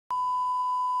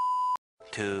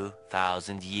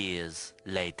2,000 years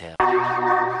later.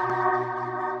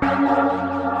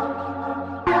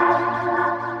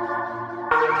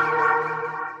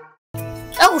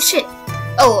 Oh shit!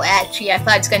 Oh, actually, I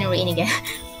thought it's gonna rain again.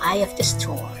 Eye of the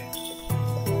storm.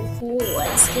 Cool,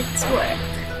 let's get to work.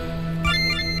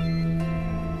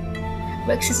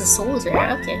 Rex is a soldier,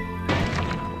 okay.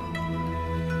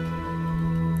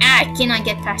 Ah, I cannot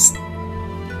get past.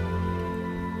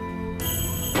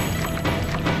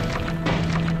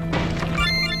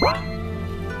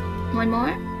 One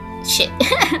more? Shit.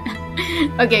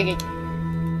 Okay.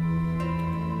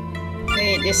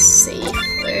 Wait, this safe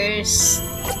first.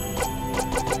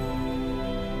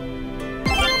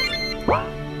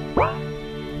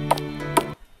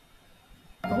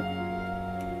 Oh.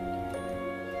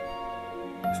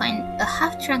 Find a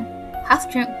half-drunk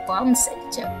bomb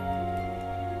set.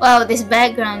 Wow, this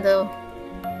background though.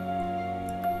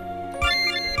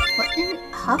 What in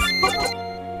half bomb?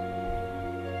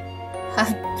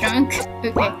 Half drunk?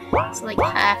 Okay, it's like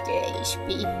half the HP.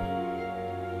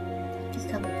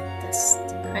 Pick up the dust.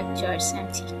 The correct jar is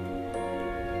empty.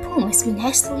 Poem has been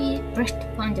hastily brushed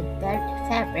upon the buried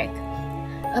fabric.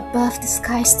 Above the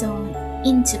Skystone,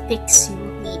 into pigs you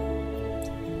will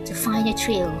leap. To find a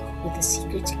trail with a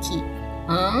secret to keep.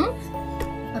 Huh?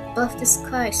 Above the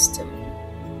Skystone.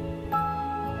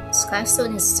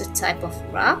 Skystone is a type of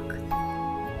rock?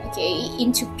 Okay,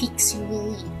 into peaks you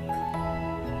will leap.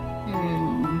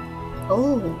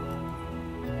 Oh.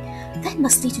 That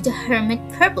must lead to the hermit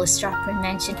purple Dropper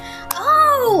mentioned.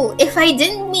 Oh! If I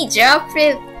didn't meet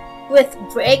Dropper with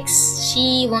bricks,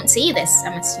 she won't say this,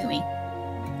 I'm assuming.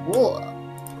 Whoa.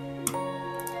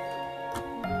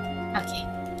 Okay.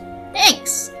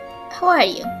 Thanks! How are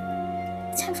you?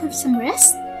 Time for some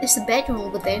rest? There's a bedroom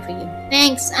over there for you.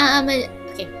 Thanks,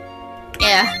 okay.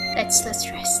 Yeah, let's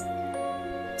rest.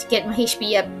 To get my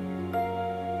HP up.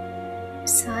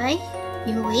 Sai,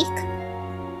 you awake?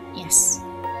 Yes.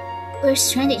 We're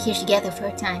stranded here together for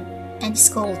a time, and it's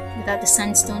cold without the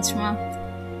Sandstones around.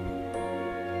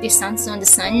 The Sandstone, the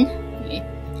sun? Yeah.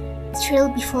 The trail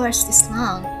before us is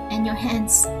long, and your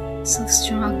hands so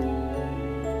strong.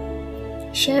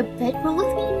 Share a bedroll with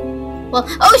me? Well,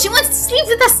 oh, she wants to sleep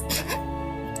with us!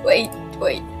 Wait.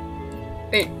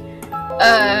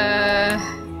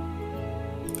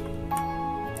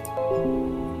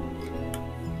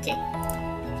 Okay.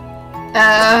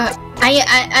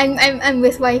 I'm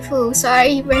with waifu.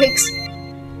 Sorry, Rex.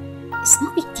 It's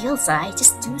no big deal, Sai.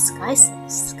 Just do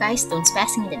skystones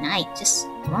passing in the night. Just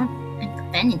warmth and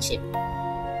companionship.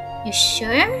 You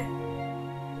sure?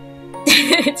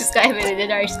 This guy in the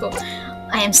dark school.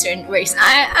 I am certain, Rex.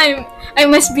 I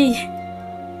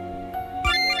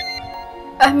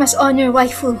must honor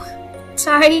waifu.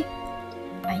 Sorry.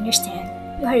 I understand.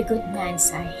 You are a good man,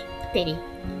 Sai. Pity.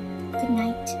 Good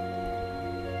night.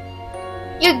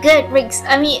 You're good, Riggs.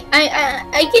 I mean,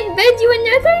 I can bed you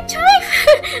another time.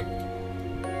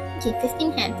 Get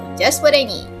 15 hand points. Just what I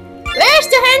need. Where's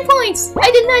the hand points? I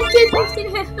did not get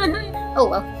 15 hand points. Oh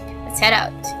well. Let's head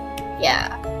out.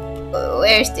 Yeah.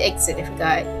 Where's the exit? I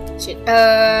forgot. Shit.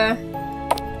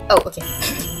 Oh, okay.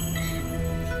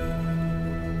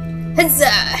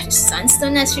 Huzzah!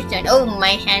 Sandstone has returned. Oh,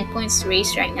 my hand points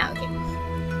raised right now. Okay.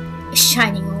 A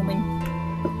shining omen.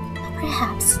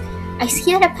 Perhaps. I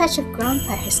see that a patch of ground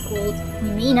fire has cooled. We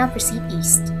may now proceed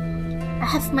east. I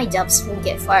have my doubts we'll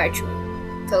get far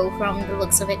through. Go from the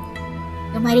looks of it.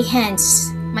 Your mighty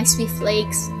hands, my swift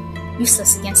legs,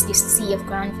 useless against this sea of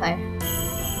ground fire.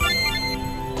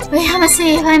 Wait, I must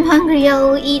say, if I'm hungry,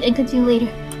 I'll eat and continue later.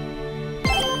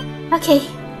 Okay.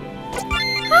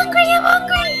 I'm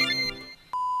hungry!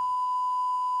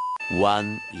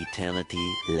 One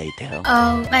eternity later.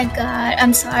 Oh my god,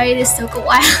 I'm sorry this took a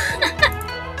while.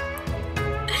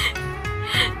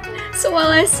 So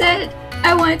while I said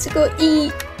I wanted to go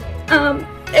eat,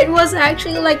 it was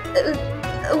actually like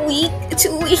a week,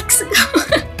 2 weeks ago.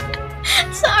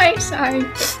 sorry.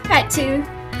 Had to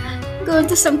go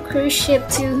into some cruise ship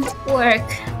to work.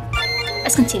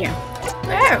 Let's continue.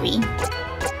 Where are we?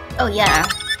 Oh yeah,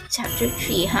 chapter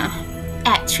 3, huh?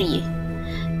 Act 3.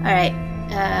 Alright.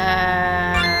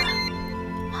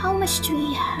 How much do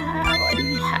we have? What do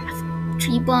we have?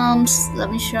 3 bombs,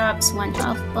 11 sharps, 1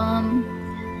 half bomb.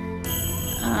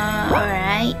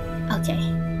 Alright. Okay.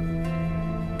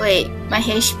 Wait, my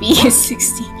HP is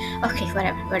 60. Okay,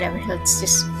 whatever. Let's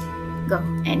just go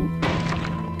and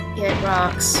get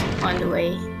rocks on the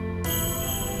way.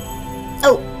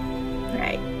 Oh!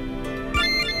 Right.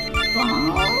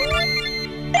 Bomb.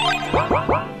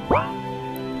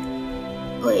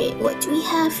 Wait, what do we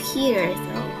have here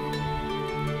though?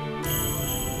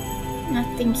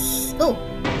 Nothing. Oh!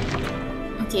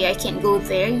 Okay, I can't go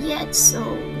there yet, so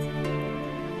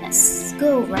let's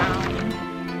go around.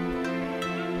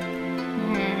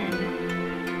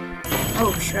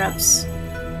 Oh, shrubs.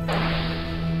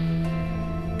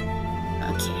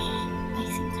 Okay, I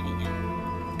think I know.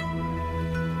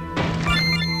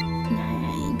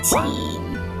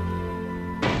 19.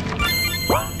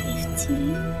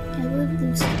 15. I will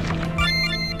lose.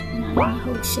 9.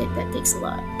 Oh shit, that takes a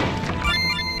lot.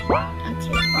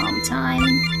 Okay, bomb time.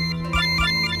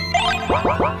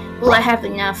 Well, I have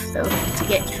enough though to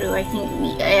get through. I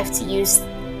think I have to use.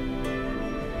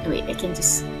 Wait, I can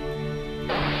just.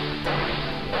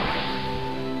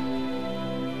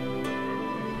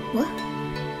 What?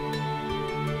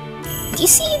 Do you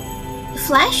see the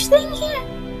flash thing here?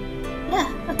 Yeah.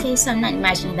 Okay, so I'm not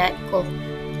imagining that. Cool.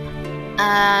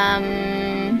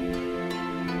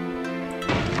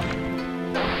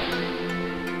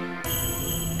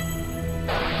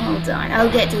 Hold on,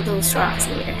 I'll get to those rocks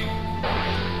later.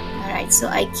 Alright, so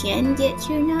I can get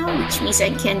here now, which means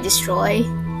I can destroy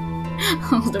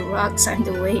all the rocks on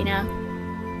the way now.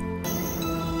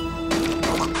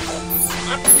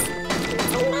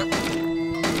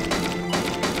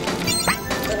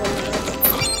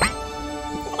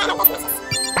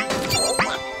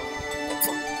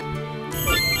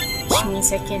 Which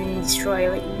means I can destroy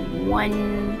like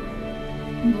one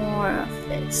more of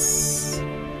this.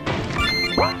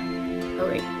 Oh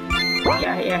wait.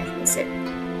 Yeah, that's it.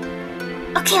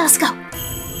 Okay, let's go!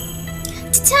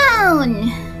 To town!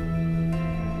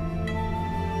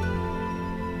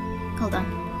 Hold on.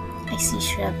 I see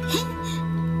shrub.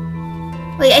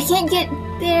 Wait, I can't get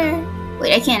there.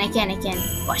 Wait, I can.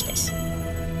 Watch this.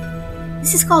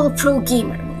 This is called a pro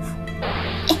gamer move.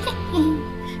 Okay.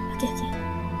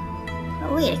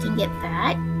 Oh wait, I can get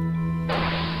that.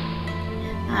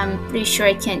 I'm pretty sure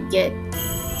I can't get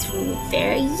through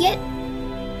there yet.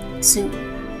 Soon.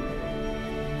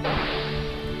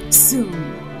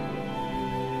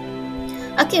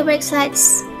 Okay, Rex,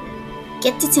 let's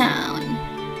get to town.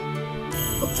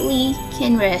 Hopefully,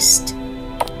 can rest.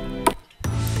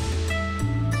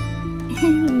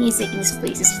 Music in this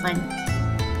place is fun.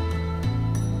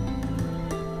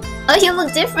 Oh, you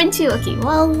look different too. Okay,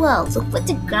 well, look what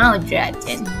the ground dragged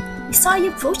in. We saw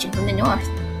you approaching from the north.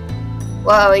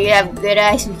 Wow, you have good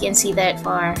eyes, we can see that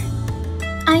far.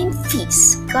 I'm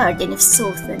Feast, Guardian of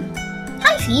Sultan.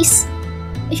 Hi, Feast.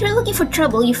 If you're looking for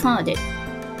trouble, you found it.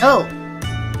 Oh,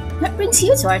 what brings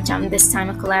you to our town this time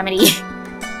of calamity?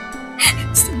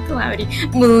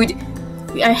 Mood.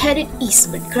 We are headed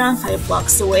eastward, ground 5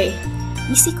 blocks away.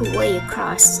 We seek a way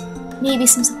across. Maybe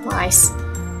some supplies.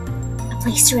 A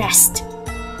place to rest.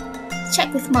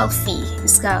 Check with Malfi, the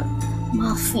scout.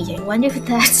 Malfi, I wonder if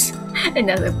that's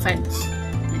another pun.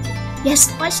 Okay. Yes,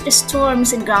 watch the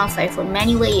storms in ground 5 for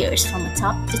many layers from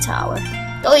atop the tower.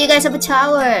 Oh, you guys have a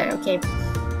tower! Okay.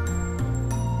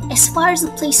 As far as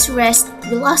a place to rest,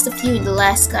 we lost a few in the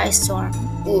last sky storm.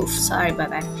 Oof, sorry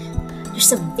about that.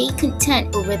 There's a vacant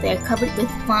tent over there covered with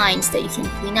vines that you can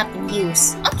clean up and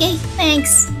use. Okay,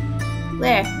 thanks.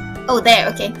 Where? Oh, there,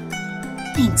 okay.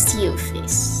 Thanks to you,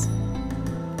 Fizz.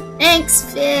 Thanks,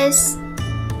 Fizz.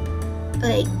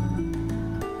 Wait.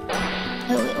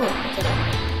 Okay.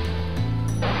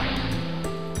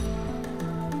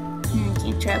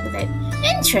 Can't travel that.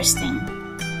 Interesting.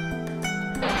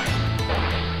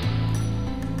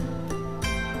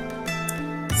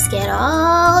 Let's get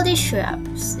all the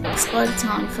shrubs. Explore the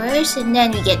town first, and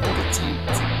then we get to the tent.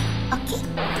 Okay.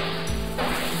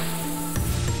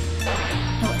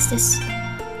 Oh, what's this?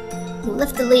 We'll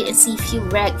lift the lid and see a few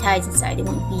ragtides inside. It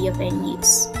won't be of any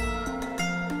use.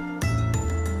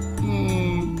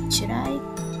 Should I?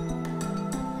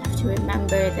 Have to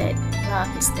remember that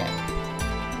rock is there.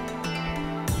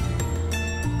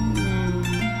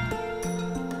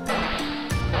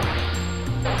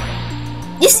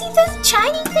 You see the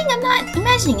shiny thing? I'm not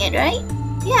imagining it, right?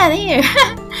 Yeah, there.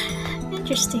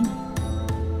 Interesting.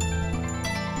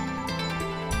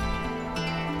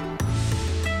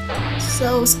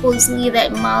 So supposedly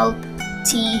that Mal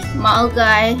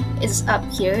guy is up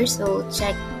here, so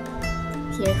check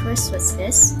here first. What's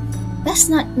this? Let's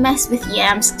not mess with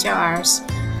Yam's jars.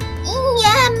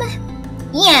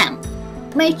 Yam!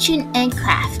 Merchant and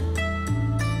craft.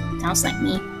 Sounds like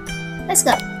me. Let's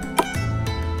go.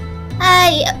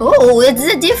 Oh, it's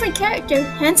a different character.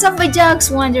 Hands off my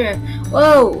dogs, Wanderer.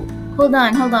 Whoa. Hold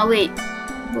on, wait.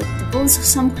 The bones of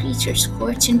some creatures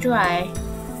scorch and dry.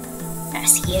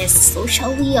 As he is, so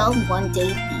shall we all one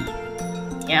day be.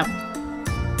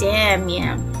 Damn,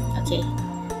 Yam. Okay.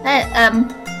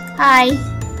 Hi.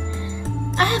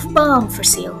 I have bomb for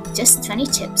sale. Just 20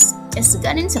 chips. Just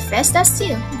got into fast dust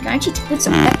too. Guaranteed to put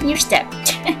some pep in your step.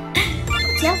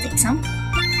 Okay, I'll take some.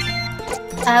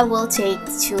 I will take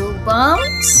 2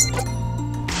 bombs.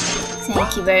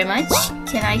 Thank you very much.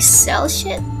 Can I sell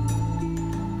shit?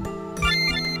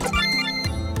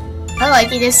 Oh, I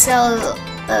can just sell...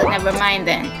 never mind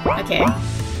then. Okay.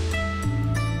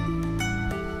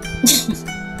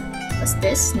 What's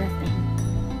this? Nothing.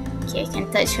 Okay, I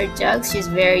can touch her jugs. She's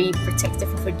very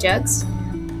protective of her jugs.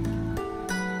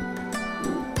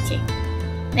 Okay.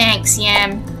 Thanks,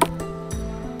 Yam.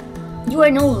 You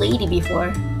were no lady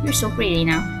before. You're so pretty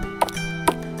now.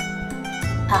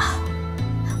 Ah.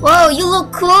 Whoa, you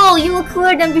look cool! You look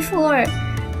cooler than before!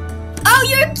 Oh,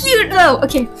 you're cute though!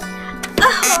 Okay.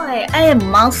 Ahoy! I am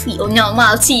Malfi. Oh no,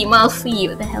 Malti, Malfi.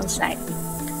 What the hell is that?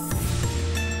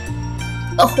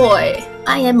 Ahoy!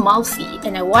 I am Malfi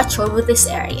and I watch over this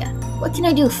area. What can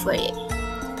I do for you?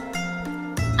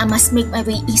 I must make my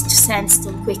way east to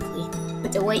Sandstone quickly,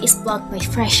 but the way is blocked by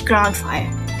fresh ground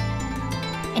fire.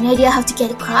 Any idea how to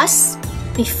get across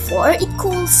before it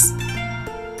cools?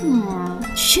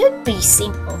 Should be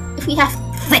simple if we have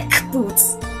thick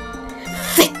boots.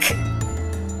 Thick!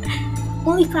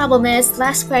 Only problem is,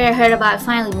 last pair I heard about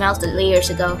finally melted layers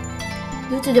ago.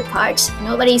 Due to the parts,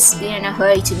 nobody's been in a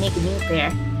hurry to make a new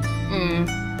pair.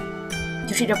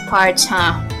 Due to the parts,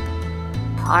 huh?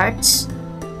 Parts?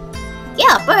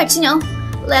 Yeah, parts, you know.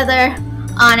 Leather,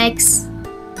 onyx,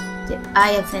 the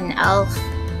eye of an elf.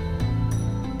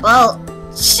 Well,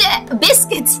 shit!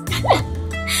 Biscuits!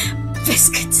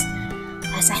 Biscuits!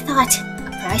 As I thought,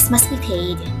 a price must be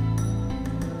paid.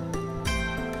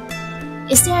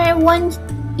 Is there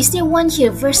one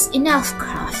here versed in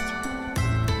elfcraft?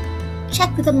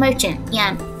 Check with the merchant.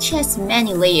 Yeah, she has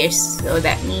many layers, so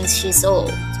that means she's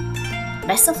old.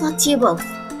 Best of luck to you both.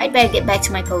 I'd better get back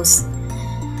to my post.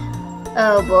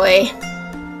 Oh boy.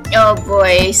 Oh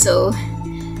boy, so...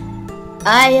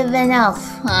 I am an elf,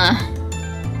 huh?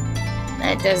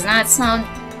 That does not sound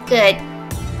good.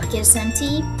 Bucket is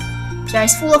empty. Jar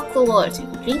is full of cool water.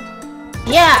 Drink?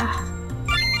 Yeah!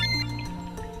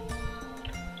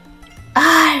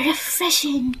 Ah,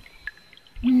 refreshing.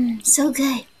 So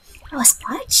good. I was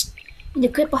parched. In the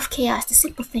grip of chaos, the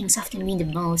simple things often mean the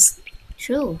most.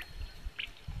 True.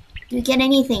 Did we get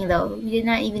anything though? We did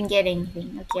not even get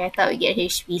anything. Okay, I thought we get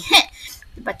HP.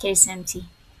 The bucket is empty.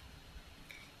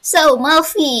 So,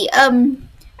 Malfi, are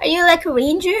you like a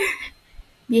ranger?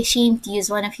 Be ashamed to use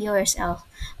one of yours, Elf.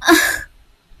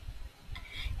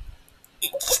 You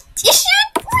should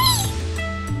please.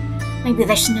 Maybe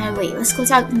there's no way. Let's go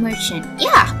talk to the merchant.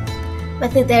 Yeah,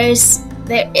 whether there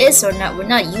is or not, we're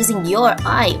not using your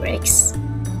eye, Rex.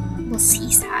 We'll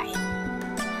see, Sai.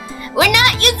 We're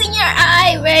not using your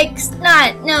eye, Rex.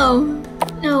 No,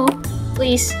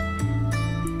 please.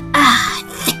 Ah,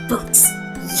 thick boots.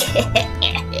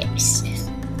 Yes.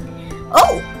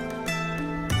 Oh,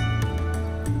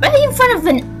 right in front of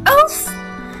an elf.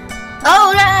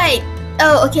 Oh right.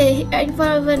 Oh okay, right in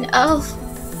front of an elf.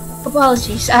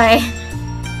 Apologies, I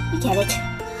get it.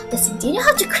 Listen, do you know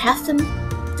how to craft them?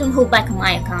 Don't hold back on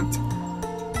my account.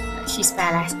 She's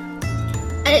badass.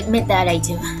 I admit that I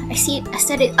do. I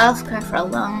studied elfcraft for a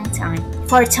long time.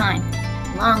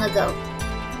 Long ago.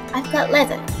 I've got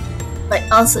leather, but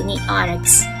also need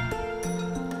onyx.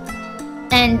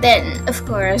 And then, of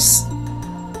course,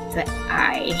 the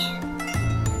eye.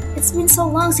 It's been so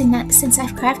long since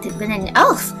I've crafted, but an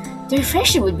elf, the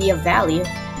refresher would be of value.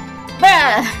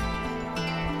 Bruh!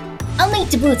 I'll make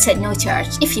the boots at no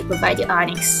charge if you provide the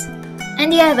onyx.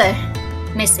 And the other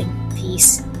missing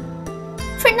piece.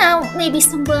 For now, maybe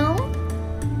some bone?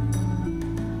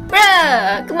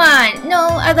 Bruh! Come on!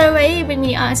 No other way, bring me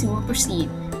the onyx and we'll proceed.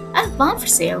 I have bomb for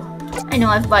sale. I know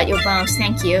I've bought your bombs,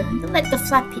 thank you. Don't let the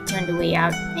flap hit you on the way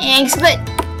out. Thanks, but...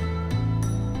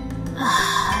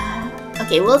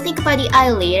 okay, we'll think about the eye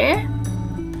later.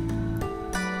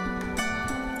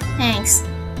 Thanks.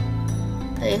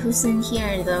 Okay, who's in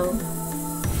here though?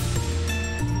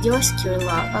 Your secure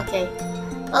lock, okay.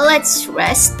 Well, let's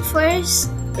rest first.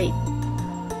 Wait.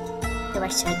 Do I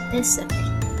check this? Okay.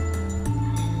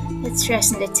 Let's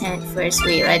rest in the tent first.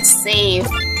 Wait, let's save.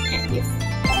 And if...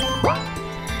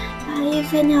 I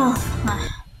even know.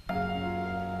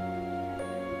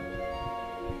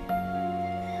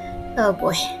 Oh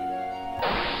boy.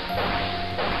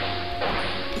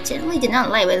 I generally did not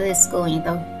like where this is going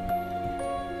though.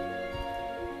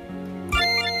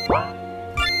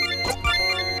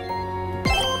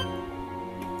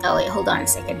 Oh wait, hold on a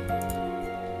second.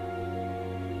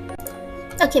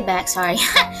 Okay, back, sorry. I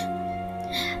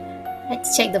had to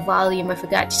check the volume, I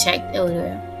forgot to check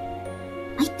earlier.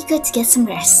 Might be good to get some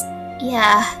rest.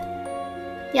 Yeah,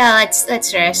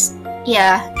 let's rest.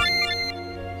 Yeah.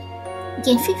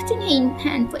 Gain 15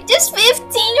 hand points. Just 15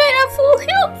 right at full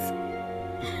health.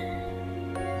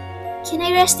 Can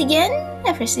I rest again?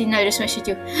 I first didn't know there's much to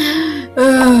do.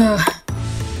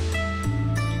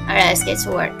 Alright, let's get to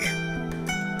work.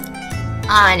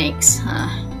 Onyx, huh?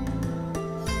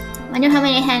 Wonder how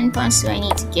many hand points do I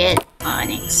need to get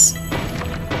Onyx?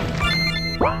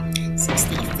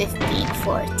 16, 15,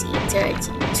 14,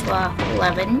 13, 12,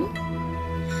 11,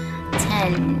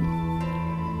 10.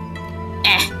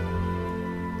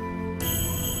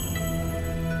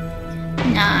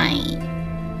 9,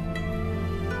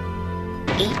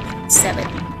 8, 7.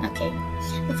 Okay.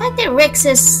 The fact that Rex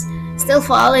is still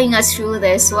following us through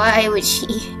this, why would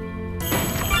she?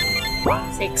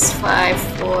 6, 5,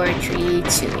 4, 3,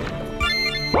 2.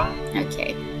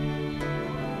 Okay.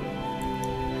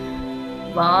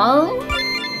 Ball.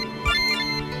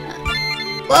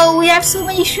 Whoa, we have so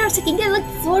many shards. I can get like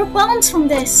 4 bombs from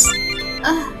this.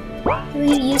 Do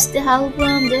we use the hollow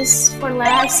bomb this for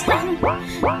last?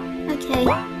 Okay.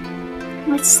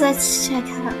 Let's check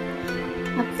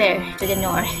up there to the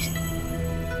north.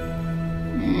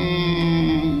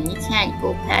 You can't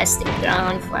go past the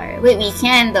ground fire. Wait, we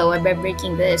can though by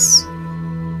breaking this.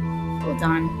 Hold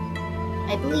on.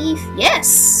 I believe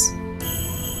yes.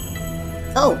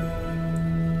 Oh.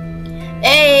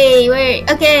 Hey, wait.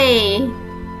 Okay.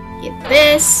 Get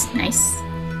this. Nice.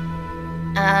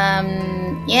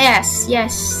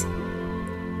 Yes.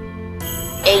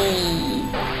 Hey.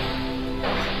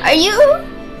 Are you?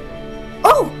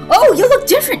 Oh, you look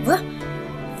different. What?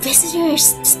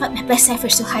 Visitors, despite my best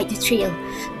efforts to hide the trail.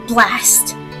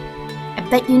 Blast. I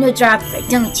bet you know Dropper,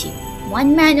 don't you?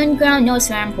 One man on ground knows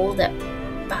where I'm holed up.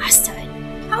 Bastard.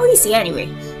 How is he anyway?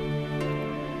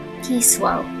 He's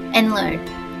swell and learn.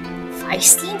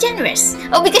 Feisty and generous.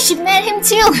 Oh, because you met him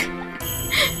too.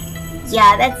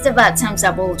 Yeah, that's about sums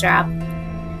up old Drop.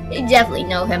 You definitely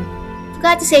know him.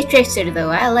 Forgot to say Trickster though.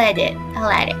 I'll add it.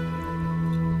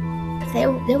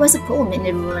 There was a poem in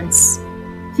the ruins.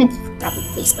 Probably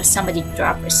placed by somebody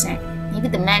Dropper sent. Maybe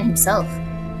the man himself.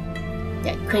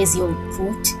 That crazy old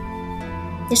foot.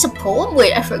 There's a poem?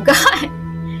 Wait, I forgot.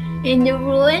 In the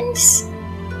ruins?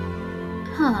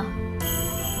 Huh.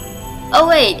 Oh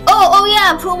wait. Oh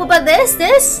yeah, a poem about this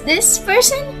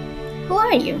person? Who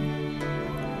are you?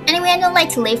 Anyway, I don't like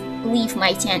to leave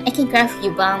my tent. I can craft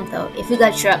you bomb though, if you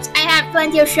got shrubs. I have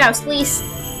plenty of shrubs, please.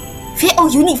 Oh,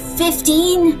 you need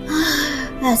 15?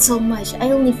 That's so much. I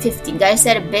only need 15. Gotta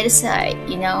set a bit aside,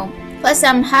 you know. Plus,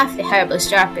 I'm half the herbalist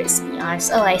droppers, to be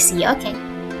honest. Oh, I see. Okay.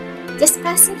 Just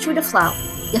passing through the flat.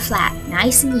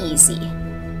 Nice and easy.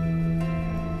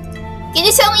 Can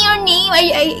you tell me your name?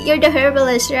 You're the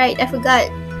herbalist, right? I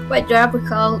forgot what dropper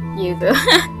called you.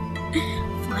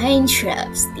 Fine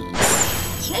shrubs,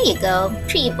 these. Here you go.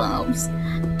 3 bombs.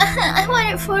 I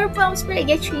wanted 4 bombs, but I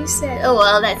get 3 instead. Oh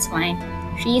well, that's fine.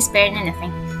 3 is better than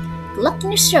nothing. Good luck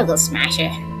in your struggle,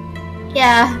 Smasher.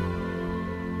 Yeah.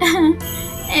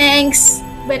 Thanks,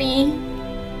 buddy.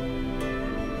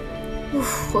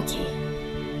 Oof, okay.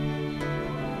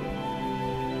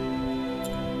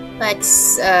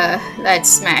 Let's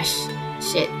smash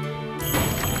shit.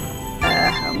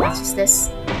 How much is this?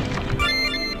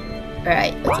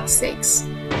 Alright, okay, 6.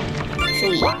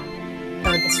 3.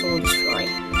 Oh, this will destroy.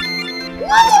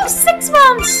 Whoa! 6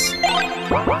 bombs!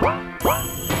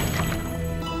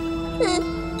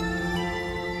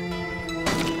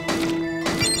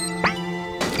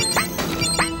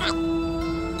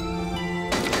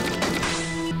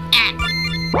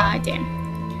 Ah, damn.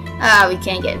 Ah, we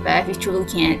can't get back. We truly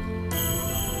can't.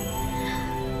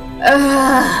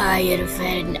 You'd have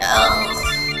had enough.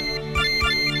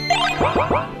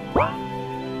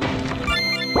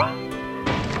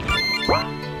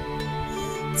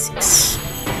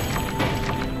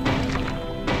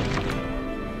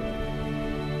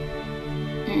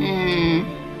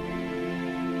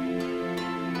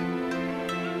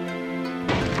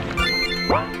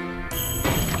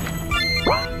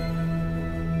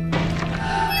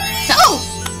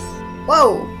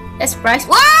 Whoa! That's price.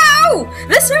 Wow!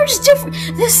 This search is different.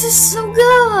 This is so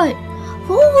good.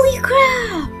 Holy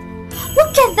crap!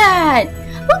 Look at that!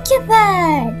 Look at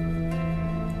that!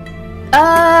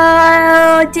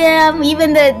 Oh damn!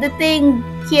 Even the thing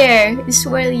here, the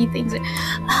swirly things.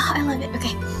 Oh, I love it.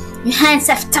 Okay, your hands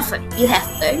have toughened. You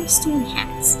have earnestone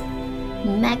hands.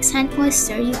 Max hand points,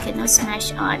 sir. You cannot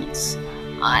smash Onyx.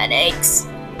 Onyx.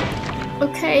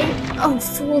 Okay. Oh,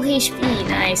 full HP.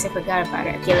 Nice. I forgot about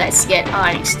it. Okay, let's get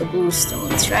Onyx, the blue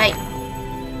stones, right?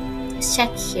 Let's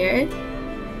check here.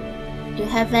 Do you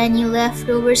have any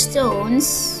leftover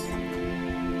stones?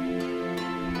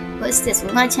 What's this?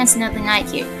 We'll not chance another night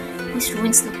here. These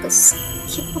ruins look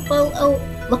skippable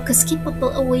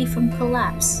away from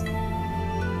collapse.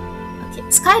 Okay,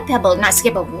 sky pebble, not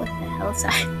skippable. What the hell is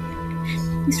that?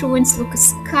 These ruins look a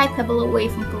sky pebble away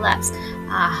from collapse.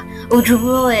 Oh, the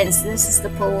ruins. This is the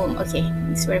poem. Okay,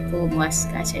 this is where the poem was.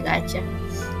 Gotcha.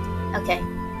 Okay,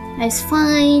 let's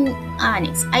find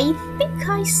onyx. I think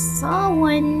I saw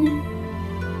one.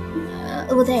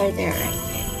 Oh, there, right there.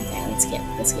 Okay,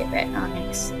 let's get that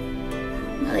onyx. I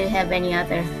don't have any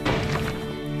other.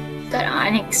 Got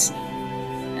onyx.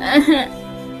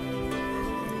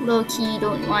 Low key,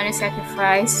 don't want to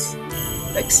sacrifice.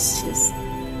 Let's just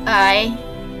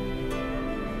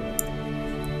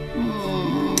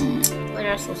what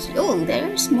else? Oh,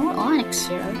 there's more onyx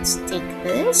here. Let's take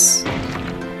this.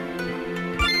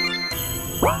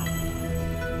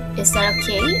 Is that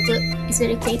okay? Is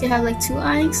it okay to have like 2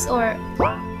 onyx or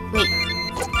wait?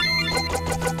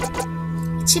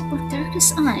 Chip or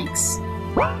darkest onyx?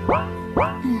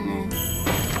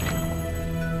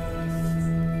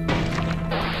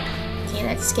 Okay,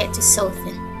 let's get to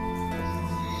Sothan.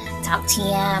 Talk to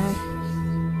Yam.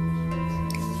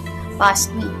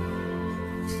 Possibly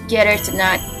get her to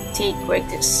not take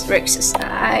Rex's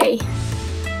eye.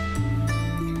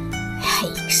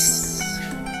 Yikes.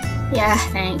 Yeah,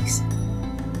 thanks.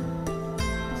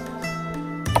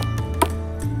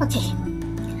 Okay.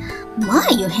 My,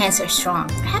 your hands are strong.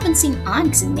 I haven't seen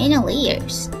onyx in many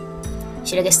layers.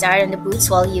 Should I get started on the boots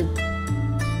while you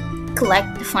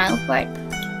collect the final part?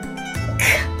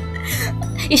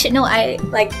 You should know I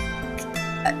like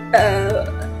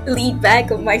lean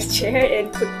back on my chair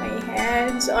and put my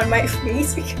hands on my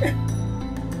face because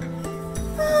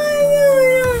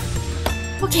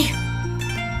okay.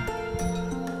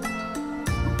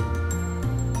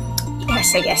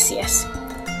 Yes, I guess yes.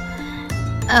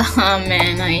 Oh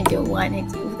man, I don't want to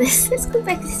do this. Let's go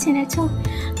back to Senator.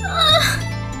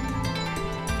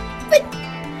 But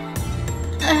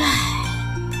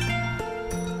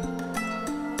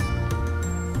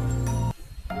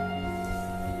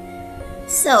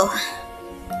so,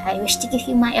 I wish to give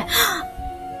you my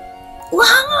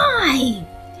Why?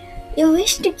 You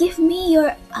wish to give me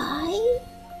your eye?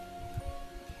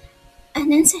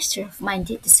 An ancestor of mine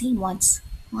did the same once,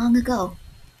 long ago,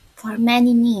 for man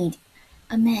in need,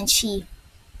 a man she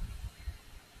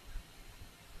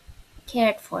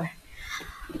cared for.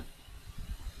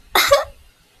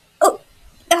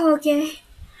 Oh, okay.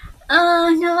 Oh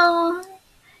no,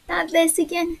 not this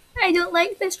again. I don't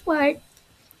like this part.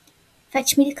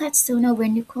 Fetch me the cut stone over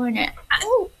in the corner.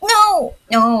 Oh,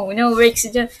 no, Rix.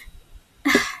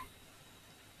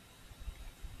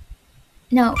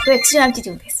 No, Rix, you don't have to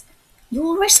do this. You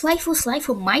will risk waifu's life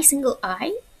for my single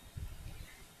eye?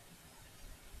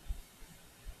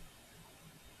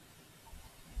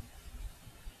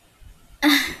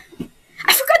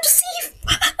 I forgot to save!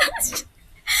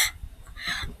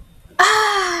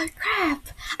 Crap.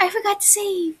 I forgot to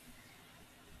save.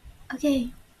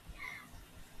 Okay.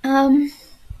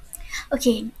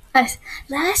 Okay.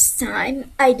 Last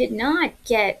time I did not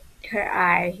get her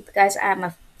eye because I'm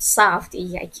a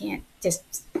softie. I can't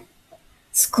just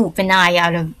scoop an eye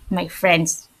out of my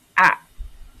friend's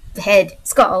head,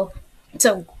 skull.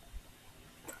 So,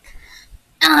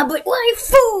 but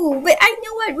waifu! But I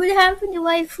know what would happen to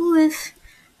waifu if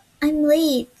I'm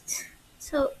late.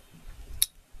 So,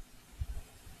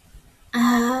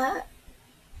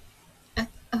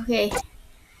 okay.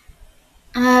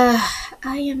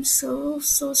 I am so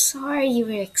sorry,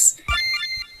 Rix.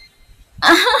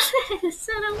 Oh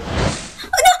no!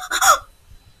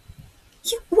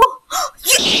 Whoa! No!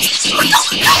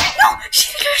 She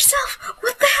did herself!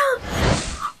 What the hell?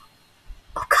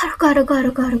 Oh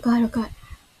god.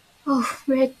 Oh,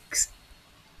 Rix.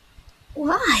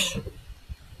 Why?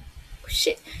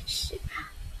 Shit.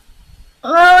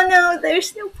 Oh no,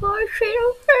 there's no portrait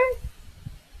of her.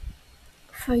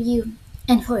 For you,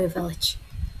 and for your village.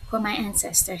 For my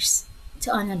ancestors,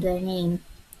 to honor their name.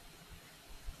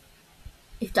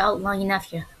 You've dwelled long enough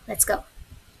here. Let's go.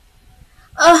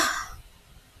 Oh,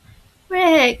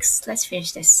 Rex, let's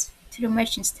finish this. To the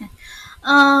merchant's tent.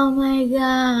 Oh my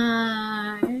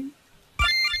god.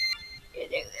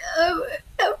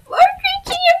 Portrait,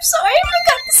 I'm sorry, I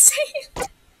forgot to say it.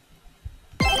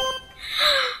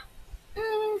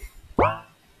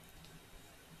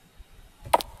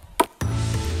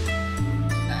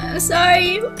 I'm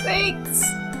sorry, Rex.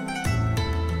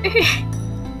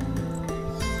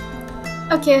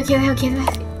 Okay.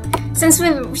 Since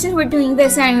we're doing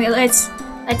this anyway, let's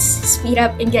speed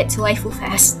up and get to waifu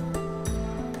fast.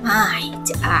 Eye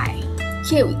to eye.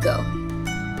 Here we go.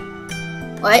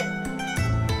 What?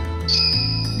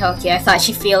 Okay, I thought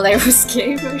she failed. I was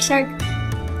scared for a shark.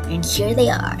 And here they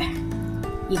are.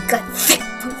 You got thick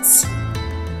boots.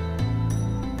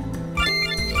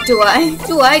 Do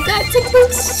I got thick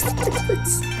boots? Thick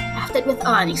boots. Crafted with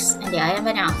onyx and the eye of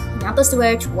an elf. Enables the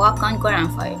wearer to walk on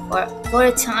ground fire. For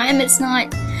a time, it's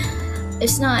not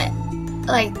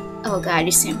like, oh god,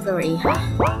 it's temporary.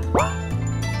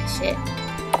 Shit.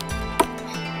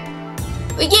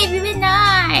 We gave you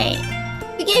midnight!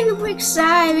 We gave you brick's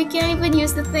eye! We can't even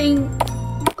use the thing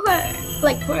for,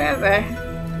 like, forever.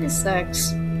 This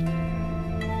sucks.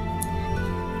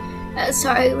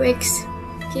 Sorry, Rix.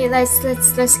 Okay, let's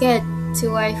get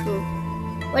to waifu.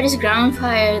 What is ground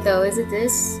fire though? Is it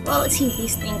this? Well, let's see if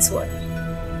these things work.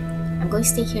 I'm going to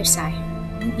stay here, Sai.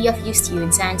 I'll be of use to you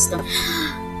in Sandstone.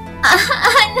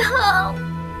 No!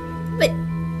 But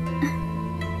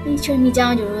when you turned me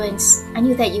down the ruins, I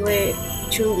knew that you were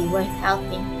truly worth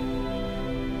helping.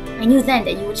 I knew then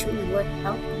that you were truly worth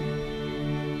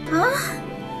helping. Huh?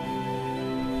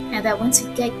 And that once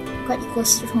we got you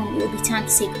closer to home, it would be time to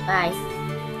say goodbye.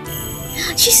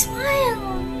 She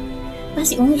smiled!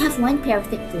 Plus, you only have one pair of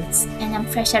thick boots, and I'm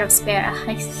fresh out of spare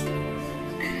eyes.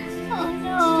 Oh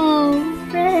no,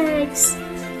 Rex.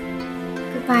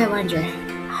 Goodbye, Wanderer.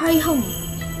 Hurry home.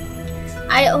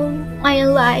 I owe my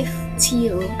life to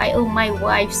you. I owe my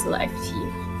wife's life to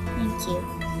you. Thank you.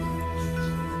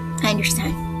 I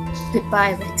understand.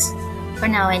 Goodbye, Rex. For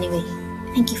now, anyway.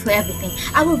 Thank you for everything.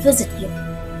 I will visit you.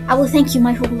 I will thank you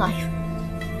my whole life.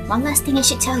 One last thing I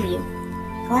should tell you.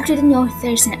 Far to the north,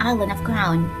 there is an island of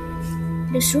ground.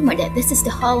 It is rumored that this is the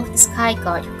hall of the sky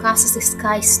god who causes the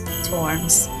sky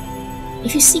storms.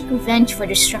 If you seek revenge for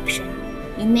destruction,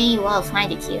 you may well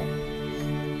find it here.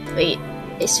 Wait,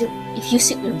 if you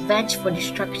seek revenge for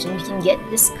destruction, we can get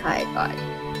the sky god.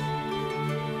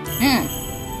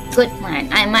 Good plan.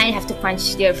 I might have to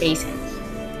punch their face in.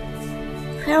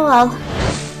 Farewell.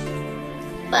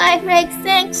 Bye, Greg.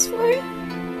 Thanks for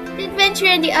the adventure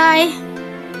in the eye.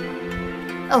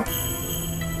 Oh.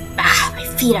 Ah, my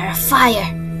feet are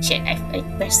afire. Shit, I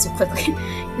pressed too quickly.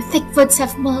 The thick boots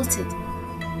have melted.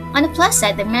 On the plus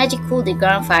side, the magic cooled the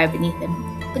ground fire beneath them,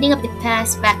 putting up the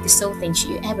path back to Sothin should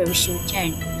you ever wish to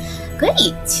return.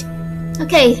 Great!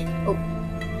 Okay. Oh.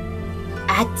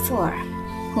 Act 4.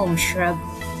 Home shrub.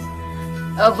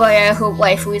 Oh boy, I hope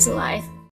waifu is alive.